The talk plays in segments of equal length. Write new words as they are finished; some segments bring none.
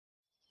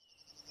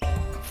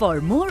For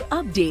more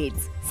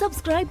updates,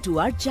 subscribe to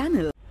our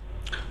channel.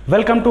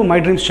 Welcome to My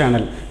Dreams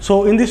channel.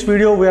 So in this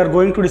video we are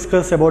going to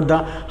discuss about the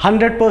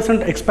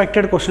 100%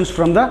 expected questions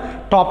from the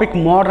topic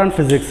modern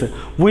physics.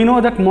 We know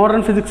that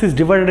modern physics is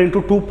divided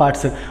into two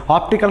parts,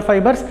 optical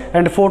fibers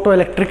and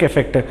photoelectric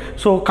effect.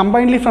 So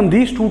combinedly from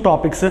these two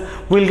topics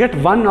we will get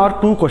one or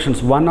two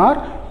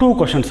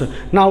questions.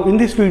 Now in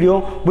this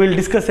video we will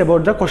discuss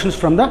about the questions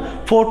from the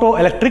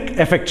photoelectric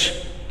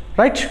effect,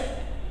 right?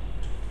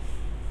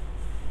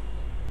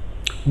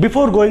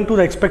 Before going to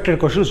the expected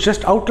questions,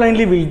 just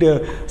outlinely we will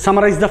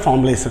summarize the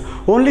formulas.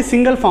 Only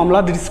single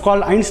formula, that is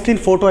called Einstein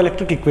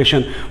photoelectric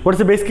equation. What is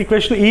the basic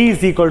equation? E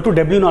is equal to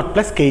W naught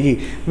plus Ke,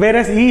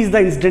 whereas E is the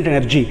incident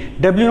energy,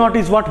 W naught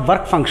is what?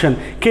 Work function,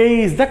 Ke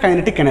is the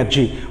kinetic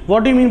energy.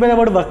 What do you mean by the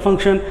word work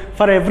function?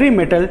 For every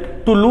metal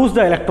to lose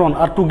the electron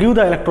or to give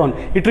the electron,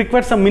 it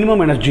requires some minimum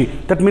energy.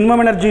 That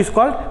minimum energy is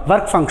called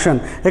work function.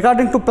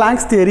 According to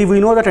Planck's theory, we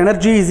know that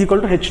energy is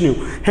equal to h nu.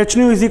 H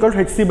nu is equal to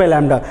hc by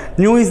lambda.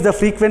 Nu is the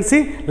frequency,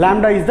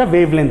 lambda is the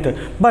wavelength.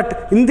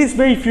 But in this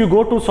way, if you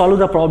go to solve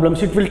the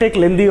problems, it will take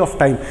lengthy of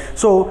time.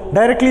 So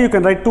directly you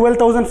can write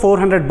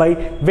 12,400 by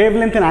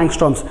wavelength in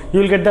angstroms.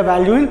 You will get the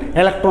value in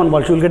electron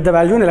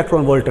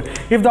volt.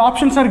 If the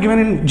options are given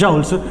in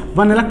joules,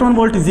 1 electron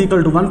volt is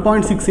equal to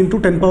 1.6 into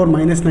 10 power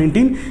minus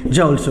 19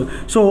 joules.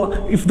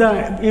 So if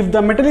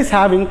the metal is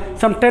having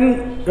some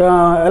 10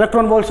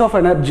 electron volts of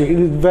energy,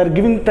 we are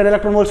giving 10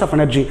 electron volts of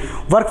energy,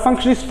 work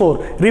function is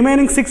 4.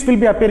 Remaining 6 will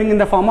be appearing in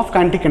the form of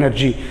kinetic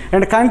energy,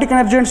 and kinetic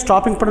energy and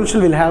stopping potential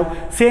will have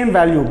same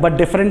value but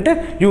different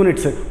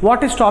units.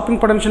 What is stopping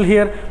potential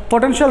here?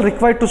 Potential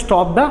required to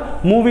stop the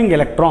moving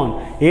electron.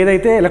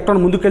 ఏదైతే electron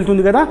ముందుకు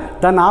వెళ్తుంది కదా,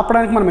 దాన్ని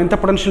ఆపడానికి మనం ఎంత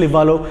potential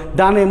ఇవ్వాలో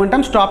దాన్ని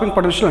ఏమంటాం? స్టాపింగ్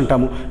పొటెన్షియల్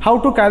అంటాము. How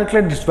to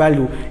calculate this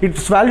value?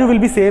 It's value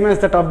will be same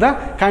as that of the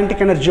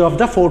kinetic energy of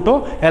the photo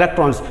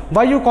electrons.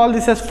 Why you call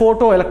this as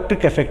photo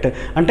electric effect?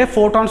 అంటే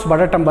photons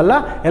పడటం వల్ల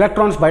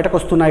electrons బయటకు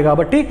వస్తున్నాయి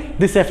కాబట్టి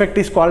this effect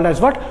is called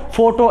as what?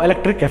 Photo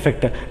electric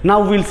effect. Now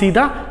will see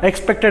the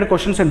expected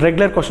questions and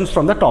regular questions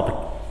from the topic.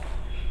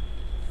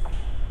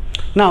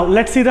 Now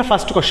let's see the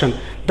first question.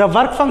 The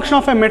work function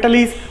of a metal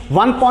is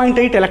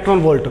 1.8 electron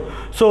volt.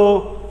 So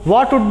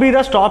what would be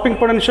the stopping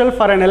potential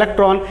for an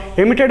electron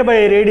emitted by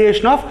a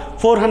radiation of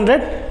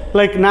 400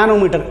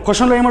 nanometer?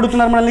 Question lo em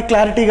adugutunnaru manalni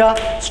clarityga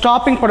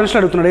stopping potential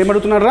adugutunnaru. Em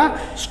adugutunnarra?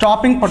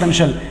 Stopping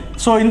potential.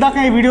 So ఇందాక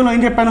ఈ వీడియోలో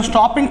ఏం చెప్పాను?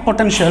 Stopping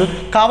potential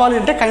కావాలి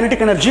అంటే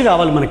kinetic energy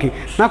కావాలి మనకి.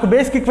 నాకు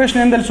బేసిక్ ఈక్వేషన్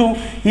ఏం తెలుసు?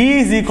 ఈ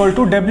is equal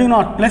to W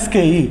not plus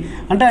K E.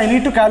 అంటే I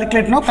need to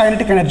calculate no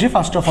kinetic energy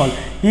first of all.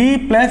 ఈ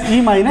ప్లస్ ఈ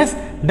మైనస్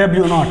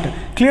డబ్ల్యూ నాట్.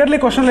 క్లియర్లీ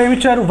క్వశ్చన్లో ఏమి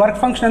ఇచ్చారు? వర్క్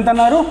ఫంక్షన్ ఎంత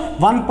అన్నారు?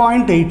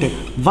 1.8.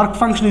 Work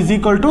function is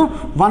equal to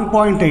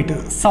 1.8.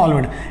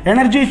 Solved.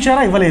 Energy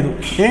ఇచ్చారా? ఇవ్వలేదు.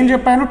 ఏం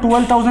చెప్పాను?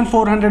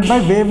 12,400 by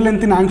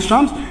wavelength in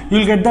angstroms. You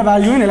will get the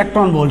value in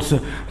electron volts.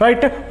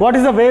 Right? What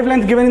is the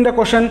wavelength given in the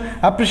question?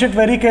 Appreciate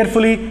very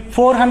carefully.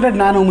 400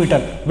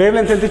 nanometer.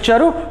 Wavelength ఎంత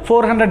ఇచ్చారు?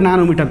 400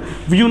 nanometer.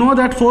 You know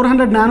that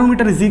 400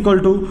 nanometer is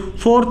equal to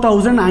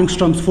 4,000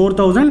 angstroms.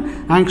 4,000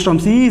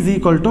 angstroms. E is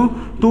equal to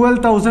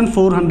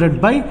 12,400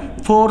 by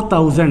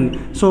 4,000.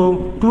 So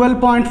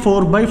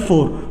 12.4 by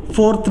 4.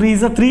 4 3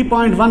 is a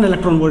 3.1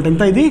 electron volt.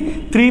 ఎంత ఇది?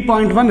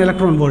 3.1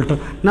 electron volt.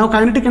 Now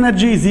kinetic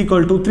energy is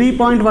equal to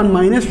 3.1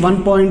 minus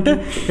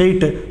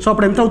 1.8. So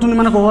అప్పుడు ఎంత అవుతుంది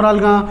మనకు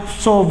ఓవరాల్గా?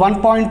 So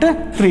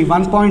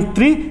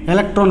 1.3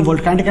 electron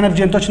volt. kinetic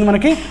energy ఎంత వచ్చింది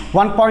మనకి?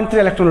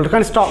 1.3 ఎలక్ట్రాన్ వోల్ట్.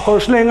 కానీ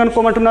క్వశ్చన్లో ఏం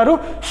కనుక్కోమంటున్నారు?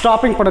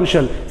 Stopping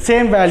potential.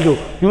 Same value,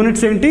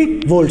 units ఏంటి?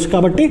 వోల్ట్స్.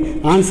 కాబట్టి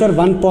answer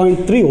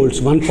 1.3 volts.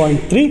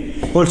 1.3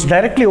 volts.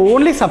 Directly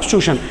only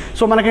substitution.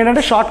 So మనకి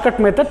ఏంటంటే short cut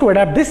method to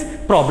adapt this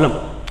problem.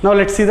 Now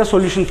let's see the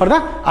solution for the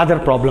other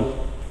problem.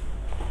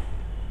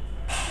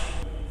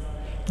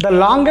 The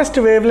longest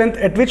wavelength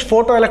at which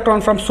photoelectron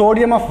from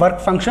sodium of work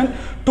function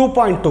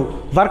 2.2.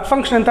 Work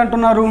function ఎంత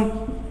అంటున్నారు?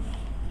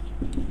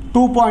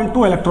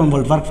 2.2 electron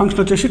volt. Work function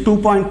వచ్చేసి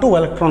 2.2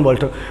 electron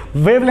volt.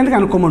 Wavelength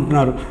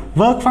కనుక్కోమంటున్నారు.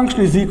 Work function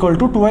is equal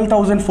to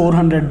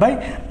 12,400 by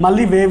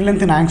మళ్ళీ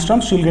wavelength in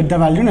angstroms. You will get the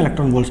value in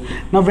electron volts.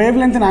 Now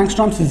wavelength in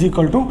angstroms is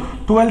equal to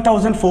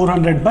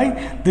 12,400 by,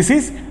 this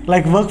is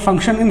like work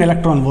function in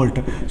electron volt.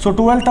 So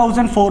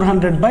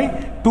 12,400 by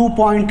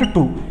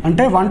 2.2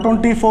 అంటే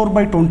 124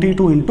 by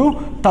 22 into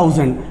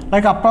 1000.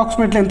 Like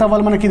approximately ఎంత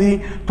అవ్వాలి మనకి ఇది?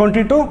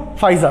 22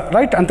 5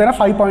 right? అంతేనా?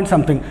 5 point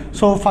something.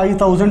 So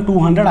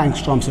 5,200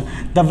 angstroms.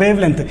 The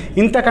wavelength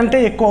ఇంతకంటే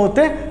ఎక్కువ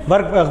అవుతే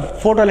work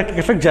photo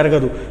electric effect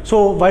జరగదు. So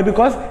why?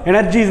 Because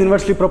energy is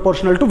inversely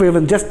proportional to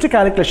wavelength. Just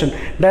calculation,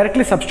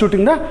 directly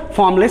substituting the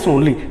formulas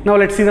only. Now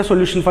let's see the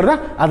solution for the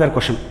other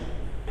question.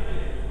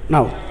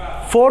 Now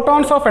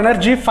photons of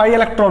energy 5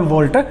 electron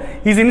volt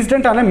is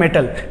incident on a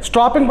metal.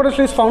 Stopping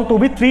potential is found to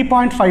be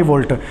 3.5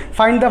 volt.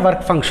 Find the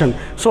work function.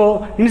 So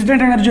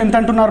incident energy ఎంత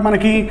అంటున్నారు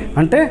మనకి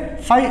అంటే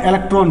 5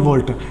 electron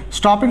volt.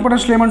 Stopping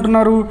potential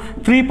ఏమంటున్నారు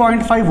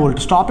 3.5 volt.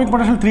 Stopping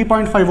potential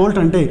 3.5 volt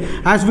అంటే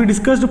as we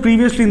discussed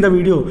previously in the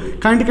video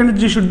kinetic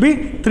energy should be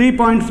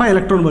 3.5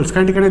 electron volts.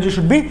 Kinetic energy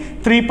should be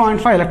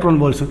 3.5 electron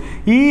volts.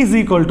 E is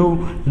equal to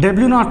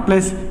W0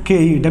 plus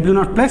KE.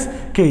 W0 plus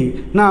KE.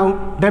 Now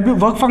W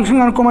work function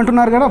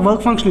కనుక్కోమంటున్నారు కదా,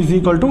 work function is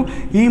equal to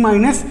E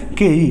minus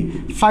KE.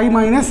 5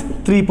 minus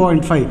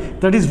 3.5,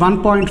 that is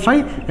 1.5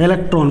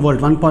 electron volt.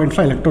 1.5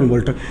 electron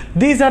volt.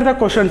 These are the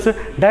questions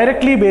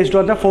directly based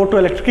on the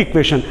photoelectric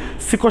equation.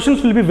 The questions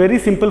will be very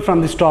simple from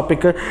this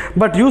topic,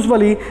 but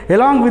usually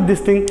along with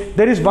this thing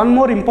there is one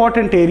more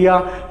important area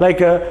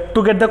like to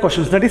get the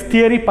questions, that is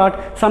theory part.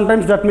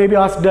 Sometimes that may be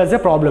asked as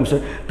a problems,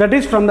 that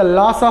is from the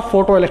laws of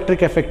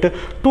photoelectric effect.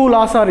 Two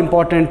laws are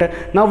important.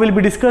 Now we'll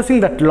be discussing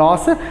that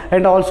laws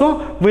and also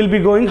we'll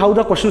be going how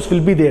the questions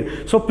will be there.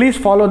 So please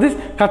follow this.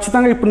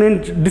 ఖచ్చితంగా ఇప్పుడు నేను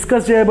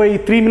discuss చేయబోయే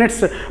 3 minutes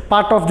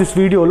part of this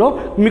వీడియోలో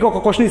మీకు ఒక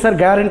question ఈసారి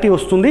guarantee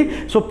వస్తుంది.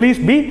 So please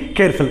be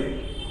careful.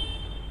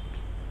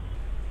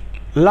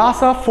 Loss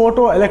of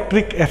photo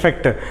electric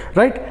effect,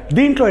 right?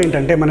 దీంట్లో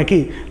ఏంటంటే మనకి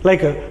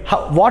like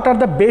what are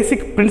the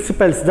basic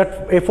principles that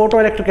A photo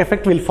electric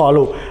effect will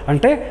follow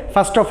అంటే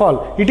first of all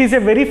it is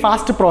a very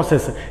fast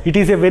process. It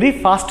is a very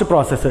fast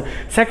process.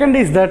 Second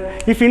is that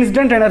if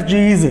incident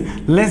energy is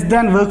less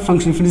than work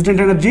function, if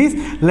incident energy is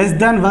less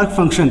than work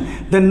function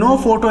then no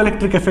photo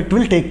electric effect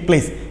will take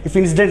place. If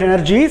incident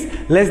energy is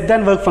less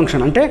than work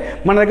function అంటే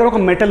మన దగ్గర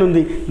ఒక metal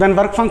ఉంది, దాని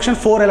work function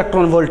 4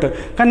 electron volt,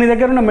 కానీ నీ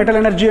దగ్గర ఉన్న మెటల్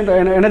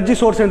ఎనర్జీ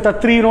సోర్స్ ఎంత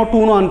 3 no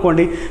 2 no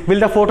అనుకోండి.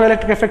 Will the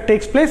photoelectric effect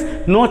takes place?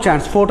 No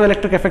chance.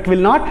 Photoelectric effect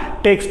will not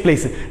takes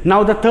place. Now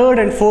the third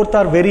and fourth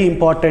are very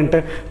important.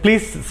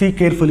 Please see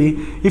carefully.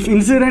 If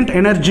incident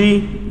energy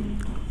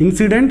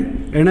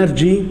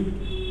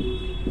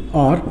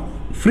or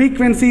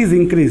frequency is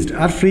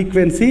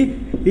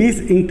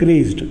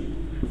increased,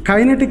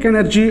 kinetic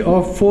energy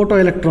of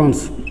photoelectrons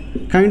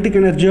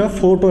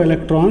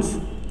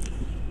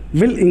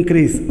will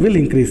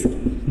increase,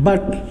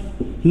 but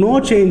no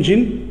change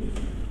in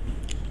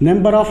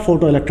number of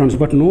photoelectrons,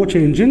 but no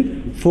change in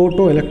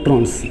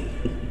photoelectrons.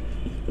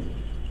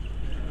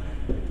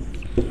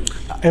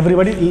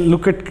 Everybody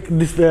look at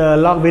this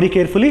log very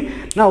carefully.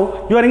 Now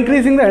you are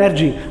increasing the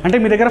energy. అంటే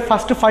మీ దగ్గర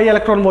first 5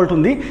 electron volt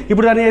ఉంది,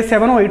 ఇప్పుడు దాన్ని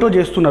 7 8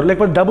 చేస్తున్నారు,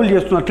 లేకపోతే double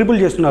చేస్తున్నారు, triple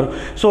చేస్తున్నారు.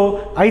 So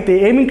అయితే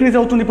ఏం ఇంక్రీజ్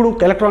అవుతుంది ఇప్పుడు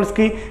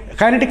ఎలక్ట్రాన్స్కి?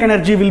 Kinetic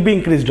energy will be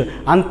increased,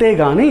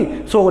 అంతేగాని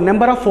so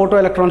number of photo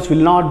electrons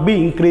will not be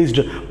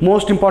increased.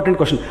 Most important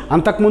question.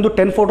 అంతకుముందు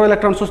 10 ఫోటో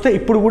ఎలక్ట్రాన్స్ వస్తే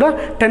ఇప్పుడు కూడా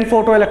 10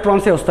 ఫోటో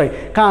ఎలక్ట్రాన్సే వస్తాయి,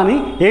 కానీ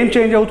ఏం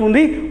చేంజ్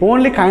అవుతుంది?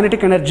 Only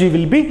kinetic energy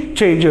will be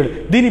changed.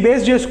 దీన్ని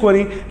బేస్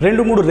చేసుకొని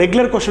 2-3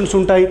 రెగ్యులర్ క్వశ్చన్స్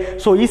ఉంటాయి.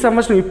 సో ఈ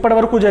సంవత్సరం ఇప్పటి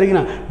వరకు జరిగిన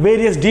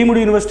వేరియస్ డీమ్డ్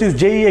యూనివర్సిటీస్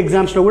JEE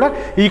ఎగ్జామ్స్లో కూడా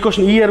ఈ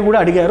క్వశ్చన్ ఈ ఇయర్ కూడా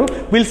అడిగారు.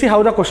 Will see how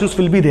the questions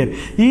will be there.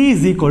 E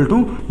is equal to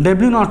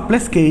W0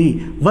 plus KE.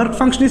 Work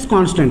function is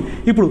constant.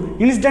 ఇప్పుడు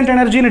ఇన్సిడెంట్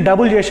ఎనర్జీని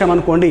డబుల్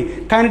చేశామనుకోండి,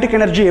 కైనెటిక్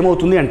ఎనర్జీ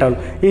ఏమవుతుంది అంటారు.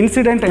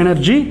 Incident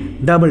energy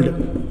doubled,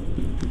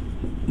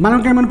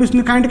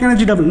 మనకేమనిపిస్తుంది? Kinetic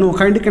energy double. No,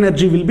 kinetic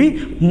energy will be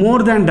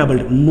more than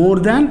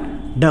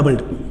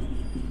doubled.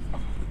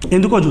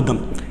 ఎందుకో చూద్దాం.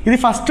 ఇది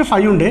first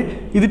 5 ఉండే,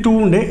 ఇది 2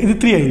 ఉండే, ఇది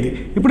 3 అయింది.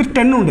 ఇప్పుడు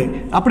 10 ఉండే,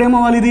 అప్పుడు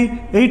ఏమవ్వాలి? ఇది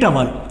 8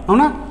 అవ్వాలి,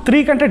 అవునా?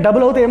 3 కంటే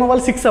డబుల్ అవుతే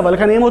ఏమవ్వాలి? 6 అవ్వాలి,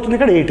 కానీ ఏమవుతుంది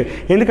ఇక్కడ 8,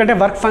 ఎందుకంటే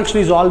work function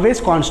is always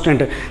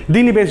constant.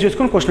 దీన్ని బేస్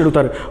చేసుకొని క్వశ్చన్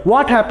అడుగుతారు.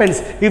 What happens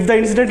if the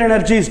incident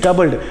energy is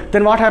doubled,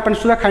 then what happens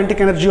to the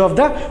kinetic energy of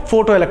the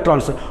photo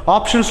electrons?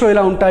 ఆప్షన్స్లో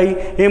ఇలా ఉంటాయి.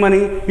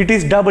 ఏమని? It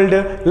is doubled,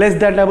 less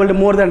than doubled,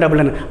 more than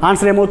doubled అని.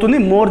 Answer ఏమవుతుంది?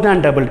 More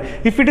than doubled.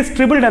 If it is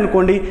tripled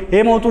అనుకోండి,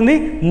 ఏమవుతుంది?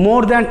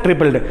 More than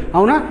tripled,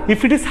 అవునా?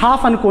 If it is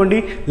half అనుకోండి,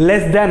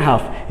 less than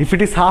half. If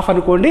it is half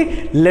అనుకోండి,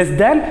 less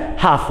than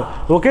half.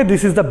 Okay,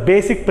 this is the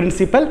basic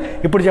principle.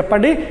 ఇప్పుడు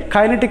చెప్పండి,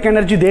 kinetic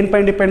energy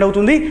దేనిపైన depend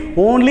అవుతుంది?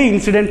 Only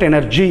incident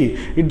energy.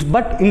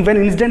 But when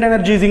incident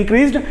energy is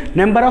increased,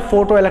 number of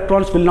photo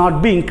electrons will not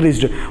be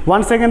increased.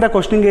 Once again the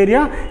questioning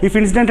area. If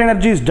incident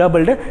energy is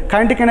doubled,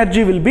 kinetic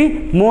energy will be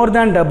more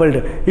than doubled.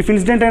 If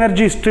incident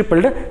energy is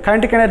tripled,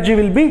 kinetic energy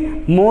will be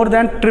more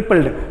than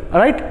tripled,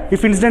 right?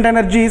 If incident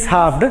energy is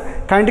halved,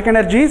 kinetic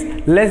energy is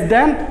less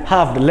than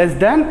halved, less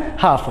than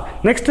half.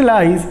 Next law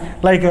is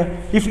like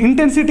if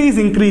intensity is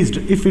increased,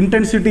 if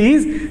intensity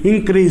is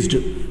increased,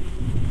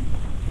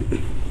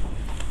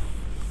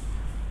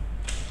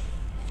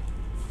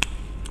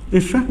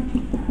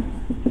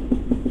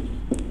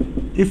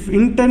 if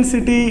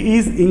intensity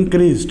is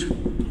increased,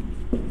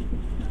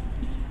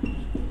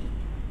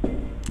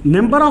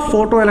 number of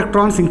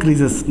photoelectrons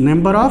increases,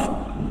 number of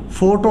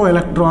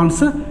photoelectrons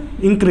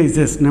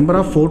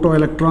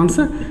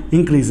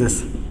increases,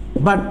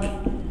 but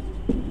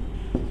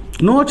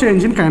no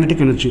change in kinetic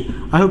energy.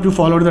 I hope you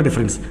followed the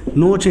difference.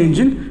 No change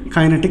in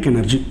kinetic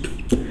energy.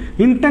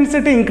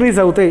 Intensity increase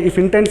అవుతాయి. If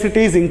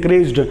intensity is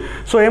increased,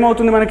 so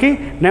ఏమవుతుంది మనకి?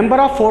 number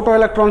of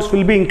photoelectrons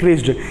will be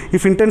increased.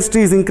 If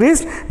intensity is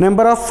increased,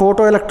 number of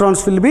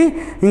photoelectrons will be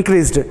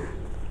increased.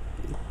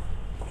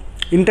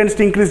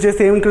 Intensity increase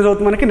చేస్తే ఏం increase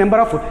అవుతుంది మనకి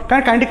number of,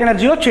 కానీ kinetic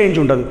ఎనర్జీలో change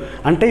ఉండదు.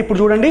 అంటే ఇప్పుడు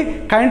చూడండి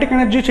కైనెటిక్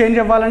ఎనర్జీ చేంజ్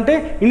అవ్వాలంటే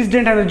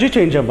ఇన్సిడెంట్ ఎనర్జీ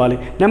చేంజ్ అవ్వాలి,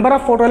 number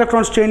of photo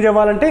electrons change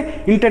అవ్వాలంటే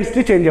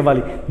ఇంటెన్సిటీ చేంజ్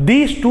అవ్వాలి.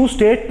 These two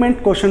statement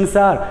questions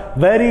are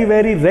very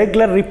very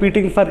regular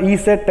repeating for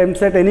ECET,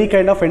 MCET, any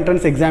kind of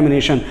entrance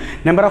examination.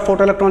 Number of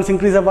photo electrons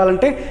increase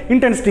అవ్వాలంటే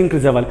intensity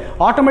increase అవ్వాలి.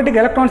 Automatic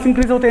electrons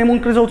increase అవుతే ఏం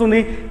increase అవుతుంది,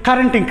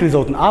 current increase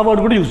అవుతుంది. ఆ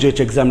word కూడా use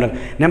చేయొచ్చు examiner.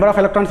 Number of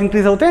electrons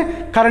increase అవుతే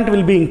current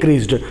will be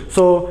increased.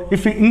 So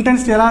if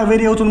intensity ఎలా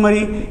వేరీ అవుతుంది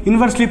మరి,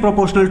 inversely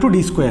proportional to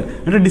d square,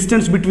 అంటే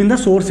distance between the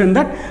source and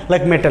that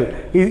like metal.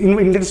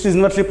 Intensity is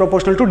inversely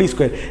proportional to d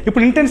square.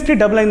 ఇప్పుడు intensity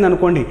double అయింది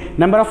అనుకోండి,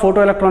 number of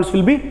photo electrons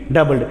will be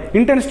doubled.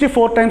 Intensity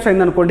 4 times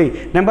అయింది అనుకోండి,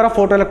 number of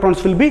photo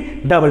electrons will be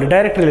doubled.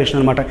 Direct relation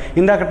అనమాట.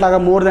 ఇందాకట్లాగా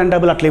more than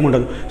double అట్లేం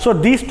ఉండదు. So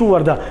these two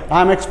are the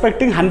I'm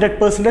expecting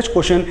 100%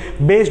 question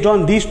based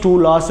on these two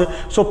loss.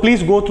 So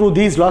please go through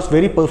these loss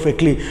very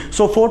perfectly.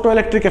 So photo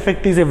electric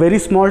effect is a very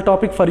small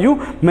topic for you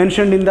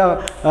mentioned in the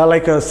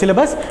like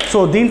syllabus. So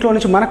దీంట్లో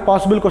నుంచి మనకు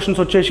possible questions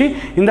వచ్చేసి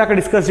ఇందాక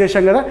discuss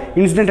చేశాం కదా,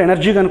 incident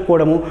energy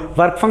కనుక్కోవడము,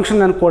 work function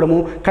కనుక్కోవడము,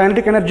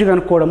 kinetic energy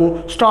కనుక్కోవడము,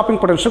 stopping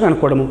potential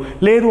కనుక్కోవడము.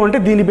 లేదు అంటే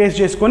దీన్ని బేస్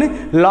చేసుకొని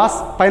లాస్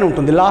పైన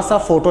ఉంటుంది, loss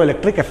of photo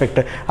electric effect.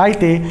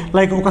 అయితే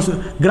లైక్ ఒక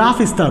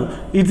గ్రాఫ్ ఇస్తారు,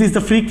 it is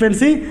the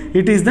frequency,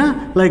 it is the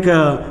like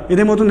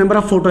ఇదేమవుతుంది number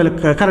of photo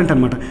current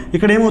అనమాట.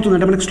 ఇక్కడ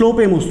ఏమవుతుందంటే మనకి స్లోప్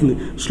ఏమొస్తుంది,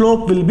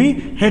 slope will be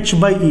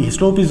h/e,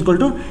 slope is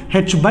equal to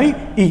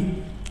h/e,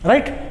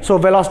 right. So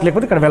velocity,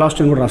 లేకపోతే ఇక్కడ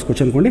వెలాసిటీని కూడా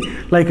రాసుకోవచ్చు అనుకోండి.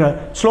 లైక్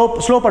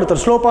స్లోప్ అడుగుతారు,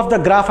 స్లోప్ ఆఫ్ ద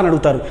గ్రాఫ్ అని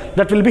అడుగుతారు,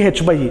 దట్ విల్ బి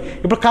h/e.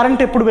 ఇప్పుడు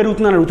కరెంట్ ఎప్పుడు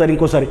పెరుగుతుందని అడుగుతారు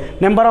ఇంకోసారి,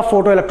 నెంబర్ ఆఫ్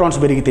ఫోటో ఎలక్ట్రాన్స్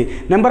పెరిగితే.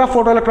 నెంబర్ ఆఫ్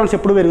ఫోటో ఎలక్ట్రాన్స్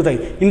ఎప్పుడు పెరుగుతాయి,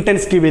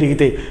 ఇంటెన్సిటీ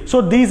పెరిగితే. So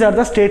these are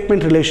the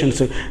statement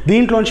relations.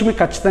 దీంట్లోంచి మీకు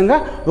ఖచ్చితంగా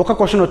ఒక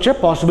క్వశ్చన్ వచ్చే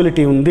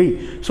పాసిబిలిటీ ఉంది.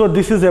 So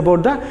this is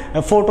about the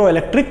photo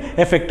electric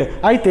effect.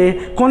 అయితే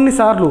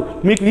కొన్నిసార్లు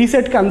మీకు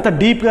ECETకి అంత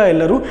డీప్గా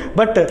వెళ్ళరు,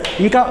 బట్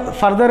ఇంకా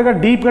ఫర్దర్గా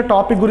డీప్గా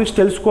టాపిక్ గురించి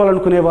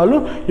తెలుసుకోవాలనుకునే వాళ్ళు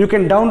you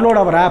can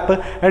download hour app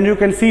and you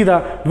can see the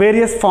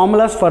various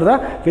formulas for the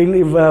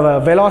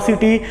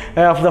velocity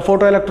of the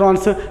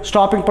photoelectrons,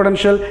 stopping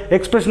potential,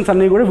 expressions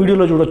అన్నీ కూడా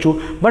వీడియోలో చూడొచ్చు.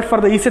 But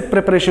for the ECET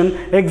preparation,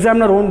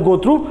 examiner won't go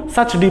through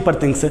such deeper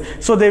things,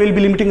 so they will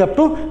be limiting up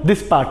to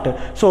this part.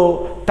 So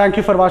thank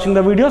you for watching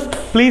the videos.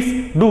 Please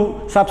do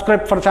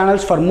subscribe for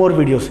channels for more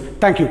videos.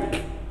 Thank you.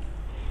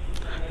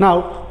 Now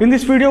in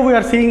this video we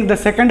are seeing the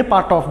second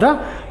part of the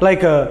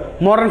like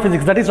modern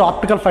physics, that is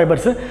optical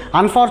fibers.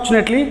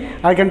 Unfortunately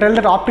I can tell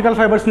that optical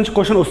fibers నుంచి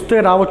question వస్తే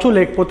రావచ్చు,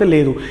 లేకపోతే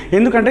లేదు.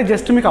 ఎందుకంటే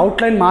just మీకు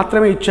outline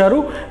మాత్రమే ఇచ్చారు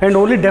and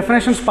only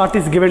definitions part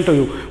is given to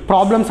you.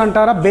 Problems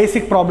అంటారా,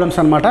 బేసిక్ ప్రాబ్లమ్స్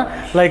అనమాట,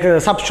 like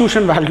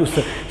substitution values.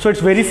 So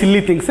it's very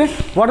silly things.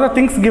 What are the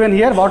things given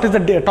here, what is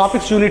the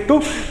topics you need to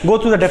go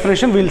to the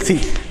definition, will see.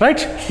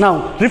 Right now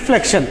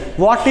reflection.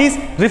 What is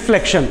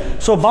reflection?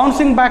 So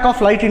bouncing back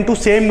of light into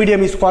same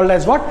medium is called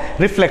as what,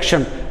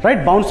 reflection.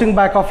 Right, bouncing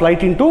back of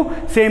light into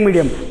same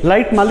medium.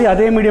 Light మళ్ళీ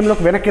అదే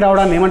మీడియంలోకి వెనక్కి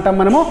రావడాన్ని ఏమంటాం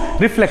మనము,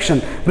 reflection.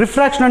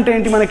 Refraction అంటే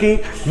ఏంటి మనకి,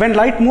 when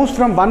light moves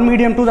from one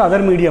medium to the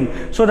other medium,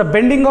 so the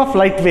bending of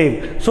light wave,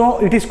 so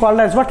it is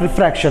called as what,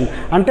 refraction.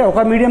 అంటే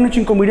ఒక మీడియం నుంచి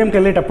ఇంకో మీడియంకి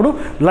వెళ్ళేటప్పుడు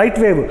లైట్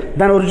వేవ్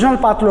దాని ఒరిజినల్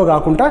పాత్లో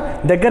కాకుండా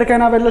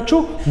దగ్గరికైనా వెళ్ళొచ్చు,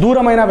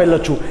 దూరమైనా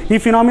వెళ్ళొచ్చు. ఈ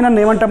ఫినామినన్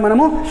ఏమంటాం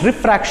మనము,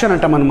 రిఫ్రాక్షన్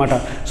అంటాం అనమాట.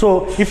 So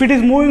if it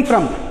is moving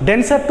from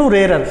denser to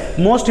rarer,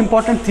 most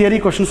important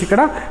theory questions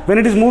ఇక్కడ.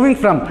 When it is moving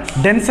from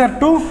denser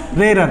to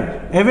rarer,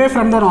 away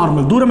from the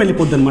normal, దూరం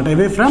వెళ్ళిపోద్ది అనమాట,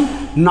 అవే ఫ్రమ్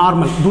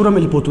నార్మల్, దూరం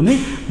వెళ్ళిపోతుంది.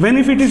 When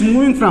if it is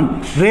moving from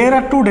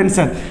rarer to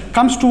denser,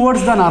 comes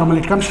towards the normal,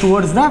 it comes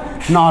towards the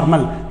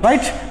normal.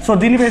 Right, so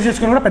దీన్ని base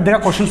చేసుకుని కూడా పెద్దగా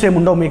questions ఏమి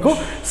ఉండవు మీకు.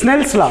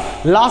 Snell's law,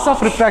 loss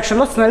of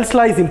రిఫ్రాక్షన్లో Snell's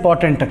law is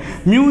important.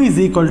 Mu is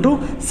equal to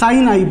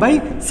sin I by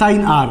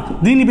sin R.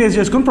 దీన్ని base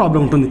చేసుకుని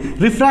problem ఉంటుంది.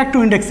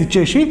 రిఫ్రాక్టివ్ ఇండెక్స్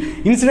ఇచ్చేసి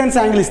ఇన్సిడెన్స్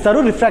యాంగిల్ ఇస్తారు,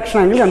 రిఫ్రాక్షన్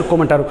యాంగిల్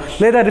కనుక్కోమంటారు,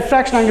 లేదా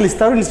రిఫ్రాక్షన్ యాంగిల్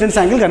ఇస్తారు, incidence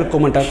angle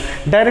కనుక్కోమంటారు.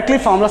 Directly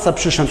formula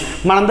substitution.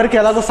 మనందరికీ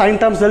ఎలాగో sign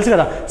terms తెలుసు కదా,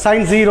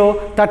 sin 0,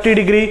 30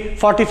 degree,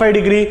 45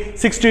 degree,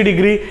 60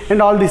 degree and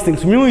all these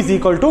things. Mu is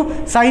equal to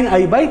sin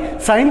I by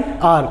sin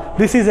R.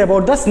 This is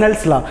about the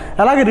Snell's law.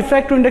 అలాగే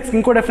refractive index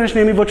ఇంకో definition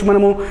ఏమి ఇవ్వచ్చు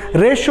మనము,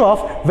 ratio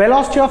of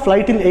velocity of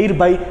light in air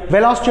by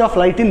velocity of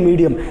light in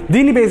medium.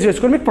 దీన్ని base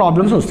చేసుకొని మీకు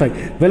problems వస్తాయి.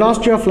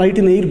 Velocity of light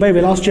in air by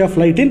velocity of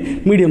light in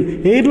medium.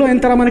 ఎయిర్లో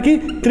ఎంత మనకి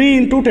 3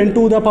 ×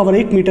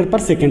 10⁸ మీటర్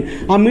పర్ సెకండ్.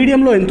 ఆ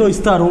మీడియంలో ఎంతో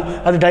ఇస్తారు,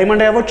 అది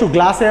డైమండ్ అవ్వచ్చు,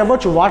 గ్లాస్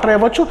అవ్వచ్చు, వాటర్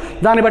అవ్వచ్చు,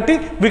 దాన్ని బట్టి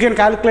we can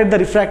calculate the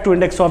refractive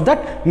index of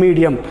that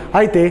medium.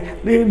 అయితే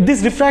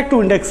this refractive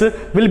index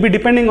will be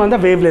depending on the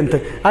wave length.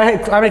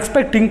 I'm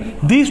expecting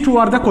these two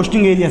are the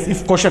questioning areas.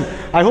 If question,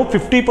 I hope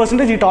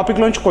 50% ఈ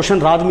టాపిక్లోంచి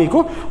question రాదు మీకు,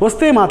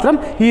 వస్తే మాత్రం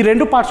ఈ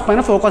రెండు parts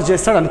పైన focus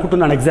చేస్తాడు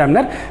అనుకుంటున్నాను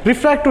examiner.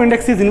 Refractive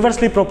index is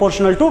inversely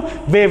proportional to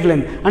wave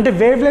length. అంటే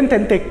వేవ్ లెంత్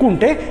ఎంత ఎక్కువ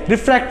ఉంటే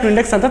రిఫ్రాక్టివ్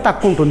ఇండెక్స్ అంత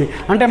తక్కువ ఉంటుంది.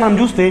 అంటే మనం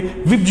చూస్తే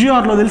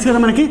విబ్జిఆర్లో తెలుసు కదా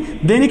మనకి,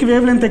 దేనికి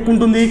వేవ్ లెంత్ ఎక్కువ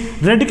ఉంటుంది,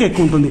 రెడ్కి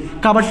ఎక్కువ ఉంటుంది,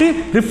 కాబట్టి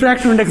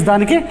రిఫ్రాక్టివ్ ఇండెక్స్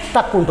దానికి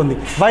తక్కువ ఉంటుంది.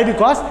 Why?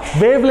 Because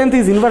wave length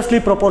is inverse inversely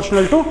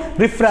proportional to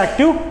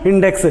refractive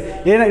index.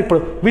 ఇప్పుడు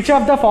which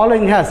of the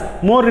following has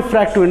more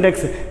refractive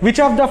index,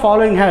 which of the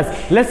following has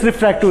less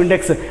refractive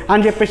index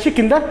అని చెప్పేసి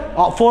కింద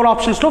 4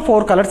 ఆప్షన్స్లో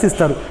 4 కలర్స్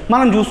ఇస్తారు.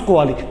 మనం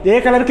చూసుకోవాలి ఏ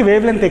కలర్కి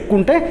వేవ్ లెంత్ ఎక్కువ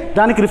ఉంటే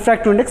దానికి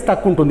రిఫ్రాక్టివ్ ఇండెక్స్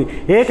తక్కువ ఉంటుంది,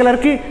 ఏ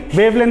కలర్కి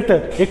వేవ్ లెంత్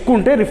ఎక్కువ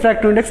ఉంటే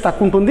రిఫ్రాక్టివ్ ఇండెక్స్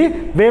తక్కువ ఉంటుంది,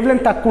 వేవ్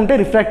లెంత్ తక్కువ ఉంటే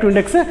రిఫ్రాక్టివ్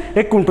ఇండెక్స్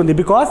ఎక్కువ ఉంటుంది.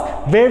 Because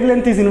wave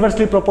length is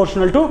inversely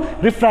proportional to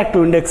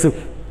refractive index.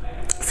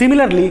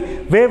 Similarly,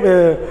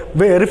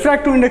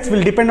 refractive index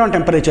will depend on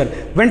temperature.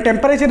 When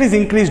temperature is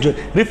increased,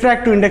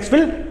 refractive index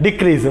will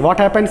decrease. What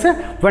happens?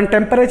 When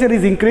temperature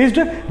is increased,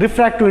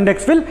 refractive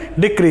index will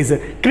decrease.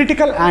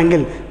 Critical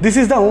angle. This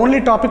is the only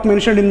topic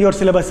mentioned in your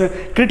syllabus.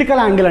 Critical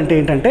angle ante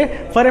entante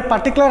for a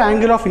particular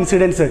angle of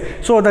incidence.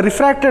 So the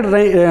refracted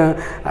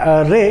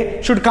ray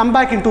should come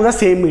back into the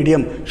same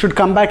medium. Should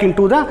come back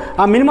into the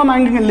minimum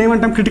angle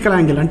emantam critical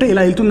angle. Ante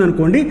ila వెళ్తుంది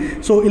అనుకోండి.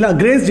 So ఇలా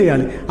grace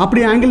చేయాలి. అప్పుడు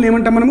ఈ angle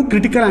ఏమంటాం మనము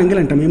critical angle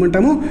అంటాం.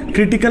 ఏమంటాము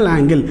critical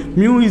angle.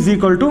 Mu is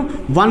equal to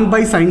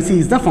 1/sin c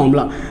is the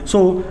formula. So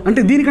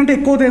అంటే దీనికంటే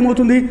ఎక్కువ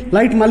ఏమవుతుంది,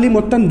 లైట్ మళ్ళీ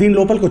మొత్తం దీని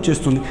లోపలికి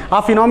వచ్చేస్తుంది. ఆ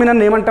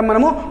ఫినామినన్ ఏమంటాం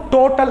మనము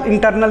టోటల్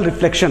ఇంటర్నల్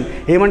రిఫ్లెక్షన్.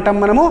 ఏమంటాం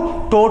మనము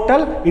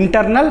టోటల్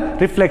ఇంటర్నల్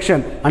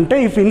రిఫ్లెక్షన్. అంటే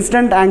if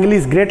incident angle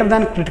is greater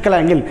than critical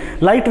angle,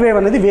 light wave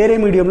అనేది వేరే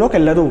మీడియంలోకి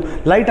వెళ్ళదు,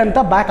 లైట్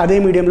అంతా బ్యాక్ అదే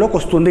మీడియంలోకి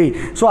వస్తుంది.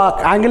 సో ఆ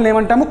యాంగిల్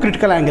ఏమంటాము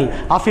క్రిటికల్ యాంగిల్.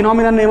 ఆ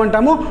ఫినామినన్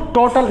ఏమంటాము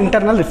టోటల్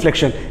ఇంటర్నల్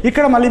రిఫ్లెక్షన్.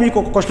 ఇక్కడ మళ్ళీ మీకు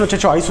ఒక క్వశ్చన్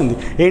వచ్చే చాయిస్ ఉంది,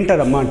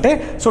 ఏంటదమ్మా అంటే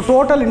so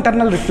total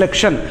internal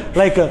reflection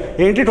like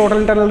ఏంటి, టోటల్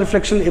ఇంటర్నల్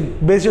రిఫ్లెక్షన్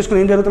బేస్ చేసుకుని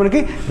ఏం జరుగుతుంది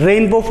మనకి,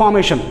 rainbow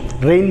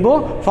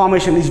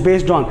formation is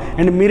based on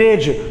and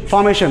Mirage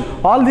formation,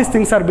 all these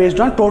things are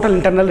based on total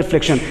internal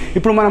reflection.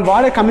 ఇప్పుడు మనం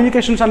వాడే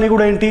కమ్యూనికేషన్స్ అన్నీ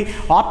కూడా ఏంటి,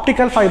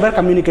 ఆప్టికల్ ఫైబర్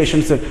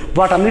కమ్యూనికేషన్స్.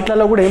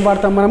 వాటన్నిట్లలో కూడా ఏం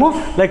వాడతాం మనము,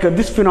 like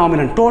this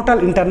phenomenon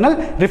total internal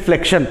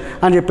reflection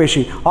అని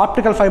చెప్పేసి.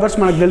 ఆప్టికల్ ఫైబర్స్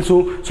మనకు తెలుసు.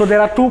 So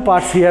there are 2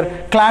 parts here,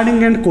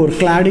 cladding and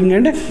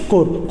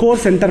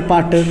core centre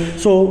part.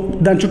 So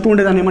దాని చుట్టూ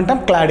ఉండేదాన్ని ఏమంటాం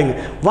cladding.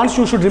 Once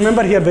you should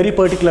remember here very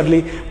particularly,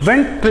 when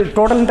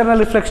total internal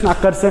reflection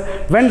occurs,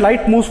 when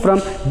light moves from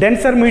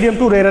denser medium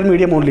to rarer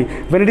medium only.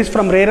 When it is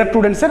from rarer to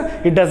denser,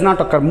 it does not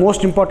occur.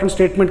 Most important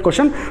statement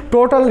question,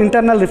 total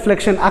internal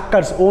reflection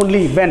occurs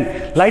only when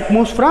light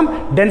moves from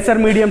denser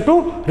medium to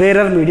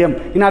rarer medium.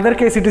 In other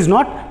case, it is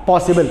not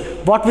possible.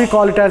 What we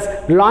call it as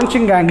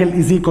launching angle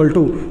is equal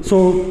to, so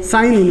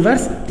sin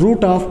inverse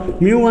root of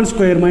mu1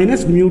 square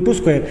minus mu2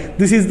 square.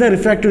 This is the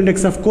refractive index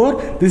of core,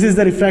 this is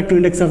the refractive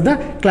index of the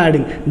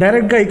cladding.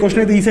 Direct గా ఈ question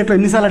అయితే ECET లో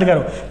ఎన్నిసార్లు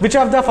అడిగారు, which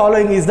of the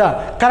following is the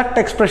correct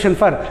expression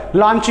for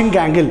launching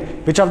angle,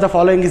 which of the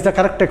following is the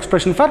correct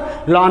expression for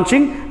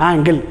launching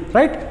angle,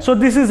 right. So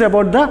this is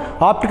about the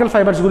optical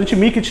fibres గురించి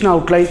మీకు ఇచ్చిన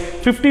outline.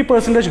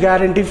 50%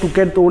 guarantee to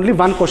get only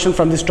 1 question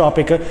from this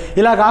topic.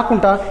 ఇలా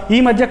కాకుండా ఈ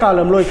మధ్య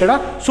కాలంలో ఇక్కడ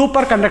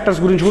super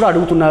conductors గురించి కూడా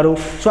అడుగుతున్నారు.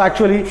 So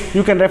actually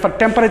you can refer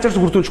temperatures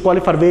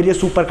గుర్తుంచుకోవాలి for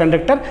various super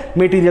conductor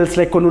materials,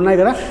 like కొన్ని ఉన్నాయి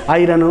కదా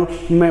iron,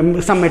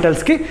 some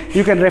మెటల్స్కి.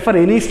 You can refer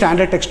any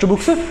standard text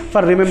books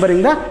for remembering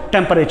the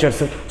temperatures,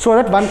 so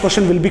that 1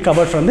 question will be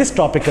covered from this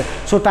topic.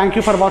 So thank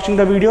you for watching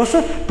the videos.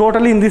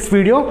 Totally in this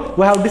video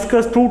we have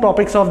discussed 2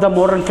 topics of the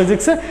modern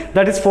physics,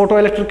 that is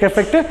photoelectric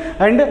effect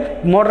and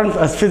modern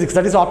physics,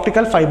 that is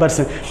optical fibers.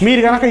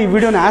 మీరు కనుక ఈ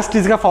వీడియోని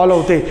యాస్టీస్గా follow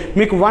అవుతే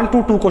మీకు 1 to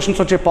 2 questions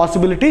వచ్చే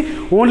possibility,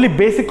 only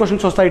basic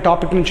questions వస్తాయి ఈ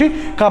topic నుంచి,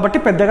 కాబట్టి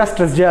పెద్దగా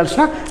స్ట్రెస్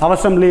చేయాల్సిన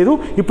అవసరం లేదు.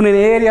 ఇప్పుడు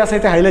నేను ఏ ఏరియాస్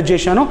అయితే హైలైట్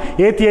చేశానో,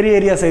 ఏ థియరీ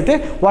ఏరియాస్ అయితే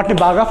వాటిని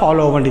బాగా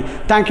ఫాలో అవ్వండి.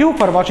 Thank you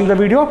for watching the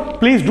video.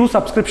 Please do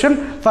subscription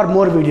for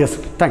more videos.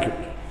 Thank you.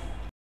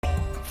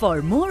 For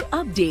more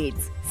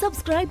updates,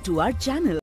 subscribe to our channel.